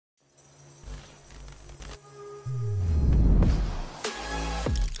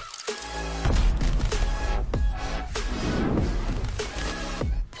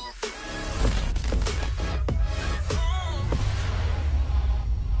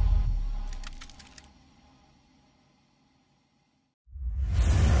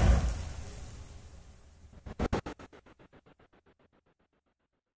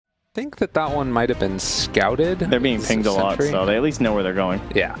think that one might have been scouted. They're being pinged a lot, so they at least know where they're going.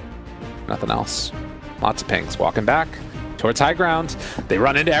 Yeah, nothing else. Lots of pings. Walking back towards high ground. They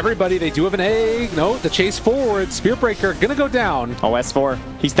run into everybody. They do have an egg. No, the chase forward. Spearbreaker gonna go down. Oh, S4.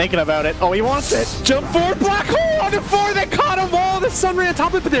 He's thinking about it. Oh, he wants it. Jump forward. Black hole on the 4. They caught them all. The sun ran on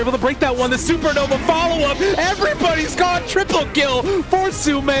top of it, but they're able to break that one. The supernova follow-up. Everybody's gone. Triple kill for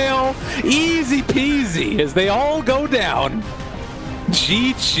Sumail. Easy peasy as they all go down.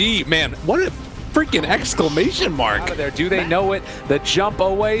 GG. Man, what a freaking exclamation mark. Out of there. Do they know it? The jump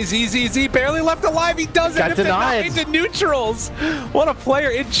away. ZZZ barely left alive. He does it. Got denied. Into neutrals. What a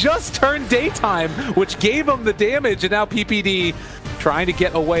player. It just turned daytime, which gave him the damage. And now PPD trying to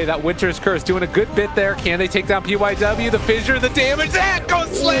get away. That Winter's Curse doing a good bit there. Can they take down PYW? The fissure, the damage. That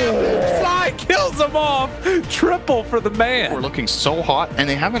goes slam. Sly kills him off. Triple for the man. We're looking so hot, and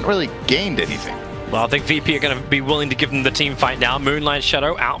they haven't really gained anything. Well, I think VP are going to be willing to give them the team fight now. Moonlight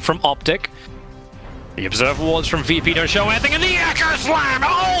Shadow out from Optic. The Observer Wards from VP don't show anything, and the Echo Slam!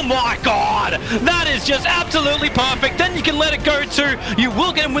 Oh my god! That is just absolutely perfect. Then you can let it go too. You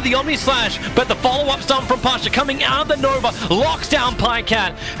will get him with the Omni Slash, but the follow-up stun from Pasha coming out of the Nova locks down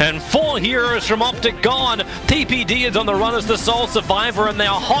Pycat, and 4 heroes from Optic gone. TPD is on the run as the sole survivor, and they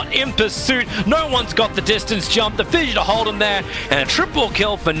are hot in pursuit. No one's got the distance jump, the fissure to hold him there, and a triple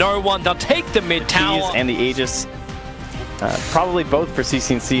kill for no one. They'll take the mid tower. And the Aegis. Probably both for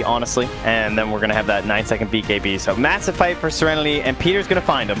CCNC, honestly, and then we're going to have that 9-second BKB. So massive fight for Serenity, and Peter's going to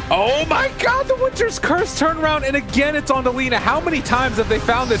find him. Oh my god, the Winter's Curse turnaround, and again it's on to Lina. How many times have they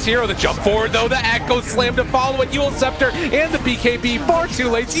found this hero? The jump forward though, the Echo Slam to follow it, Eul Scepter, and the BKB far too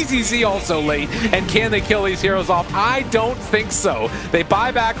late. CCC also late, and can they kill these heroes off? I don't think so. They buy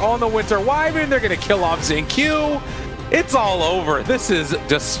back on the Winter Wyvern, they're going to kill off Zinq. It's all over. This is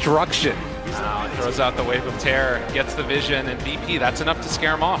destruction. Throws out the Wave of Terror, gets the vision, and VP, that's enough to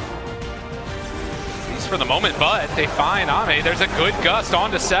scare him off. At least for the moment, but they find Ame. There's a good gust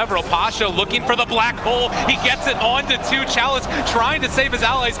onto several. Pasha looking for the black hole. He gets it onto 2. Chalice trying to save his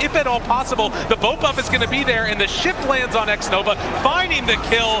allies, if at all possible. The boat buff is going to be there, and the ship lands on X-Nova, finding the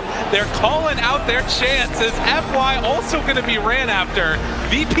kill. They're calling out their chances. FY also going to be ran after.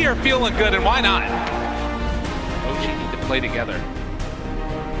 VP are feeling good, and why not? OG need to play together.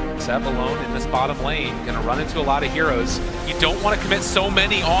 Seb alone in this bottom lane, gonna run into a lot of heroes. You don't want to commit so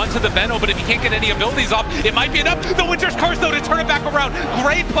many onto the Veno, but if you can't get any abilities off, it might be enough. The Winter's Curse though to turn it back around.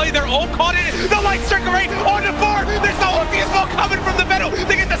 Great play, they're all caught in it. The Light Strike Array onto 4. There's no obvious ball coming from the Veno.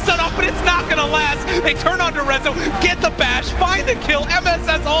 They get the stun off, but it's not gonna last. They turn onto Rezo, get the bash, find the kill.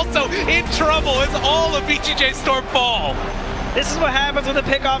 MSS also in trouble as all of BGJ Storm fall. This is what happens when the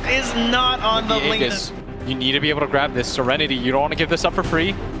pickoff is not on the lane. You need to be able to grab this. Serenity, you don't want to give this up for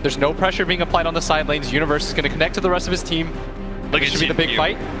free. There's no pressure being applied on the side lanes. Universe is going to connect to the rest of his team. Look, it should be the big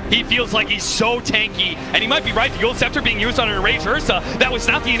fight. He feels like he's so tanky, and he might be right. The Eul Scepter being used on an Enraged Ursa. That was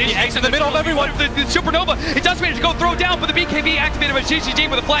not the initiative. He in the middle of everyone. The Supernova, it does manage to go throw down, but the BKB activated by GGG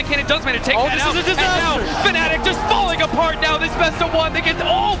with a flat cannon does manage to take that out. This is a disaster. And now, Fnatic just falling apart now. This best of 1, they get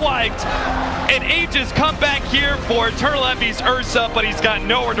all wiped. And Aegis come back here for Eternal Envy's Ursa, but he's got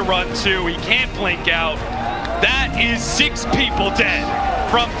nowhere to run to. He can't blink out. That is 6 people dead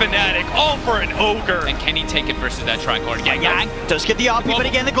from Fnatic, all for an Ogre. And can he take it versus that tricorn again? Yang does get the RP, but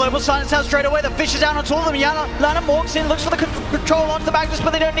again the global silence out straight away. The fish is down on all of them. Lana walks in, looks for the control onto the Magnus,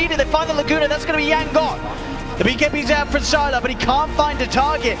 but they don't need it. They find the Laguna, that's going to be Yang gone. The BKB's out for Sylar, but he can't find a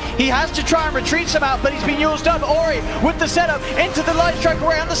target. He has to try and retreat somehow, but he's been used up. Ori with the setup into the Light Strike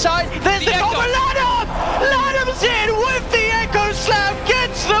Array on the side. There's the goal for Lanham! Lanham's in with the Echo Slam,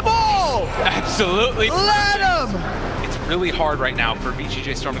 gets the ball! Absolutely. Lanham! It's really hard right now for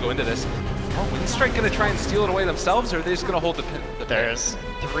BGJ Storm to go into this. Are Windstrike going to try and steal it away themselves, or are they just going to hold the pin? There's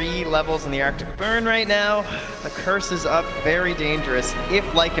 3 levels in the Arctic Burn right now. The curse is up, very dangerous, if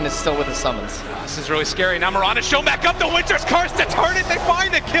Lycan is still with his summons. This is really scary. Now Mirana's shown back up the Winter's Curse to turn it. They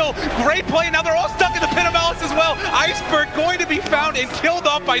find the kill. Great play. Now they're all stuck in the Pit of Malice as well. Iceberg going to be found and killed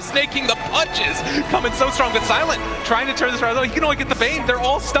off by snaking the punches. Coming so strong, but Silent trying to turn this around. He can only get the Bane. They're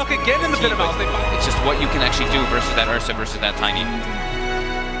all stuck again in the Pit of Malice. It's just what you can actually do versus that Ursa versus that Tiny.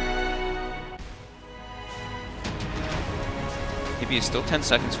 Maybe it's still 10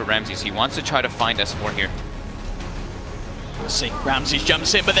 seconds for Ramses. He wants to try to find S4 here. See, Ramses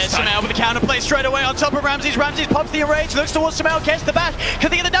jumps in, but there's Sumail with the counterplay straight away on top of Ramses. Ramses pops the Enrage, looks towards Sumail, gets the bash. Can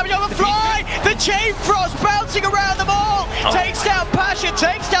they get the damage on the fly? The Chain Frost bouncing around them all. Takes down Pasha,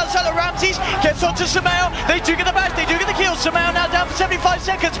 takes down Sylar. Ramses gets onto Sumail. They do get the bash, they do get the kill. Sumail now down for 75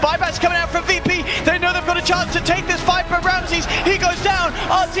 seconds. Buyback's coming out from VP. They know they've got a chance to take this fight, but Ramses, he goes down.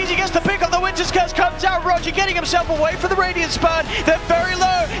 RTZ gets the pick of the Winter Hunter's Curse comes out. Roger getting himself away from the Radiant Spurt. They're very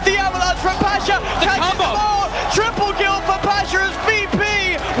low. The Avalanche from Pasha. The combo. Triple kill for Pasha as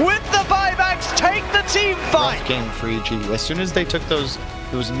VP with the buybacks take the team fight. Rough game for EG. As soon as they took those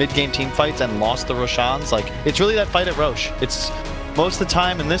mid-game team fights and lost the Roshans, like, it's really that fight at Roche. It's most of the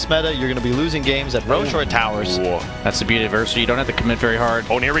time in this meta, you're going to be losing games at Roche or at Towers. That's the beauty of adversity. You don't have to commit very hard.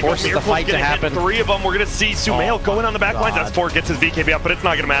 Oh, and here we go. Forces the fight to happen. 3 of them. We're going to see Sumail going on the back lines. S4 gets his VKB up, but it's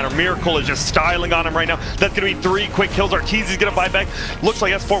not going to matter. Miracle is just styling on him right now. That's going to be 3 quick kills. Arteezy's going to buy back. Looks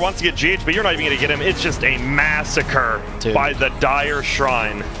like S4 wants to get GH, but you're not even going to get him. It's just a massacre by the Dire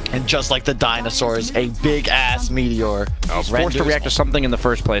Shrine. And just like the dinosaurs, a big-ass meteor. He's forced to react to something in the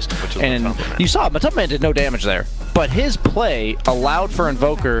first place. And you saw Matubman did no damage there. But his play allowed for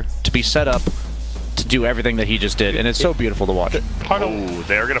Invoker to be set up to do everything that he just did, and it's so beautiful to watch. Oh,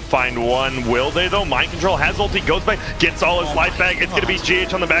 they're going to find one. Will they, though? Mind Control has ulti, goes by, gets all his life back. It's going to be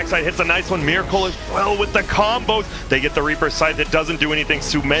GH on the backside, hits a nice one. Miracle as well with the combos. They get the Reaper side that doesn't do anything.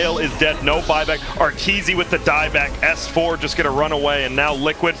 Sumail is dead, no buyback. Arteezy with the dieback. S4 just going to run away, and now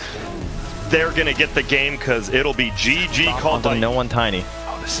Liquid, they're going to get the game because it'll be GG called by no one tiny.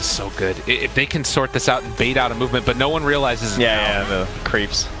 This is so good. If they can sort this out and bait out a movement, but no one realizes Yeah, the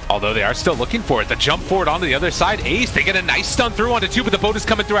creeps. Although they are still looking for it. The jump forward onto the other side. Ace, they get a nice stun through onto 2, but the bonus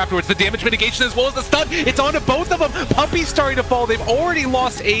coming through afterwards. The damage mitigation as well as the stun. It's onto both of them. Puppy's starting to fall. They've already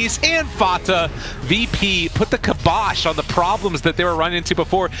lost Ace and Fata. VP put the kibosh on the problems that they were running into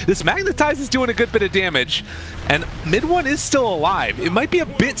before. This Magnetize is doing a good bit of damage. And mid one is still alive. It might be a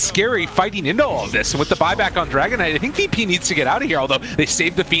bit scary fighting into all of this. And with the buyback on Dragon Knight, I think VP needs to get out of here. Although they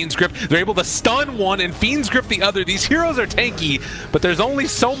saved the Fiend's Grip. They're able to stun one and Fiend's Grip the other. These heroes are tanky, but there's only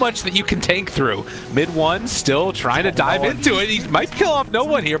so much that you can tank through. Mid one still trying to dive into it. He might kill off no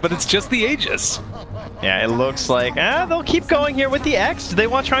one here, but it's just the Aegis. Yeah, it looks like they'll keep going here with the X. Do they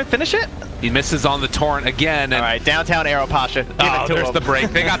want to try and finish it? He misses on the Torrent again. And all right, downtown Arrow Pasha. There's the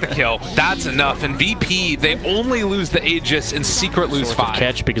break. They got the kill. That's enough. And VP, they only lose the Aegis and Secret lose 5.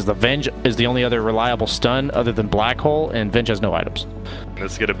 Catch because the Venge is the only other reliable stun other than Black Hole, and Venge has no items.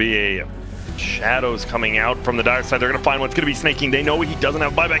 This is going to be a Shadows coming out from the Dire side. They're going to find what's going to be snaking. They know he doesn't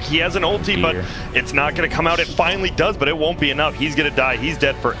have buyback. He has an ulti, but it's not going to come out. It finally does, but it won't be enough. He's going to die. He's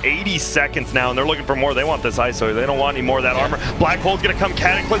dead for 80 seconds now, and they're looking for more. They want this ISO. They don't want any more of that armor. Black Hole's going to come.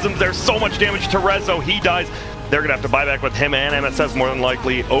 Cataclysms. There's so much damage to Rezo. He dies. They're going to have to buy back with him and MSS more than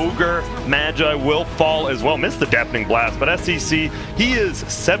likely. Ogre, Magi will fall as well. Missed the Deafening Blast, but SEC, he is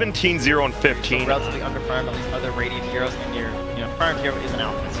 17-0 and 15. Relatively underfarmed on these other Radiant heroes. And your farm hero is an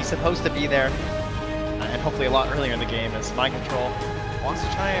Alchemist. He's supposed to be there, and hopefully a lot earlier in the game as Mind Control wants to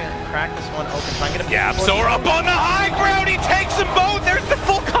try and crack this one open. Try and get a Yapsor up on the high ground. He takes them both. There's the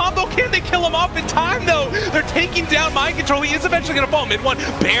full combo. Can they kill him off in time, though? They're taking down Mind Control. He is eventually going to fall. Mid one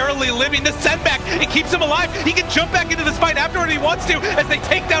barely living. The send back. It keeps him alive. He can jump back into this fight afterward if he wants to as they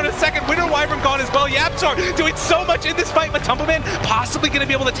take down a second. Winter Wyvern gone as well. Yapsor doing so much in this fight. Matumbaman possibly going to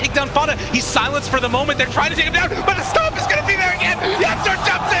be able to take down Fata. He's silenced for the moment. They're trying to take him down, but the stop is going to be there again. Yapsor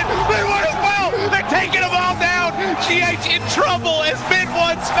jumps in. Mid one as well. They're taking them all down. GH in trouble as Mid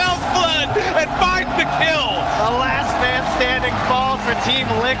one smells blood and finds the kill. The last man standing falls for Team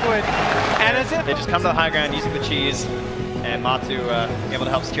Liquid. And as if they just come to the high ground using the cheese, and Matu able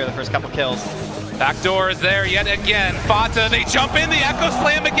to help secure the first couple kills. Backdoor is there yet again. Fata, they jump in, the Echo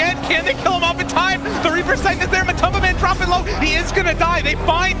Slam again. Can they kill him off in time? The Reaper sight is there. Matumbaman dropping low. He is going to die. They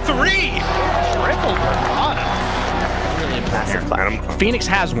find 3. Triple for Fata. Phoenix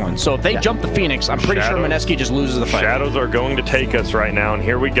has one, so if they jump the Phoenix, I'm pretty sure Mineski just loses the fight. Shadows are going to take us right now, and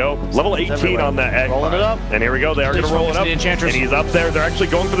here we go. Level 18 on that egg. Rolling it up. And here we go. They are going to roll it up. And he's up there. They're actually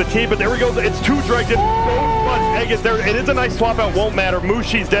going for the T, but there we go. It's 2 Dragon. Egg is there. It is a nice swap out. Won't matter.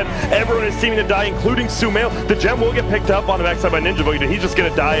 Mushi's dead. Everyone is seeming to die, including Sumail. The gem will get picked up on the backside by Ninja Boogie. He's just going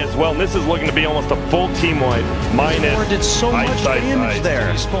to die as well. And this is looking to be almost a full team wipe. Minus. Did so much damage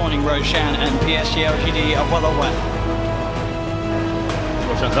there. Spawning Roshan and PSG LGD are well aware.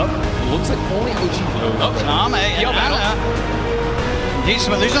 Up. Looks like only OG knows. Ame and Anna. He's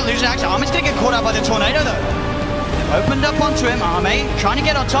losing action. Ame's gonna get caught out by the tornado though. Opened up onto him. Ame trying to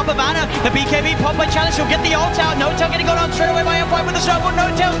get on top of Anna. The BKB pop by challenge. He'll get the ult out. No Tail getting got on straight away by F5 with the snowball. No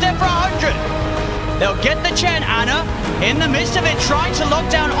Tail's dead for 100. They'll get the Chen. Anna in the midst of it trying to lock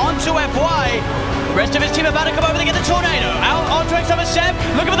down onto FY. The rest of his team about to come over to get the tornado. Out onto X7.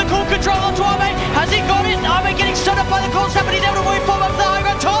 Looking for the cool control onto Ame. Has he got it? Ame getting stood up by the cool snap, but he's able to move forward up the high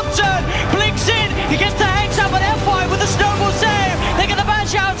ground. Thompson blinks in. He gets the hex up at F5 with the snowball save. They get the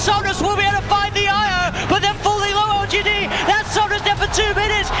bash out. Solus will be able to find the IO, but they're fully low LGD. That's Solus dead for 2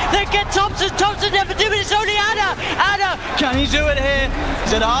 minutes. They get Thompson. Thompson dead for 2 minutes. Only Anna Can he do it here?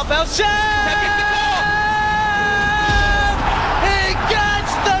 Is it a half L save? He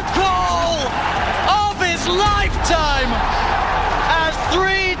gets the call of his lifetime. As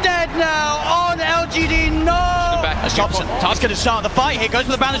 3 dead now on LGD. No. As Thompson going to start the fight here, goes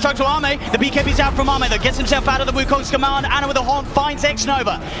for the bounce strike to Arme. The BKB's out from Arme, though, gets himself out of the Wukong's command. Anna with a horn finds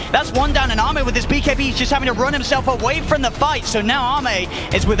X-Nova. That's one down, and Arme with his BKB, he's just having to run himself away from the fight. So now Arme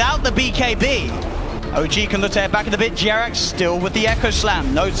is without the BKB. OG can look to head back in the bit. Jerax still with the Echo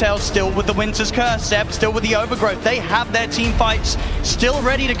Slam. No Tail still with the Winter's Curse. Zeb still with the Overgrowth. They have their team fights still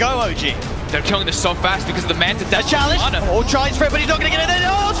ready to go, OG. They're killing this so fast because of the man to death. Challenge. All tries for it, but he's not going to get it.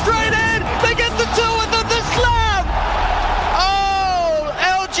 Oh, straight in. They get the 2 with the slam. Oh,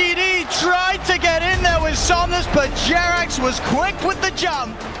 LGD tried to get in there with Somnus, but Jerax was quick with the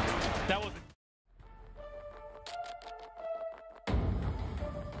jump.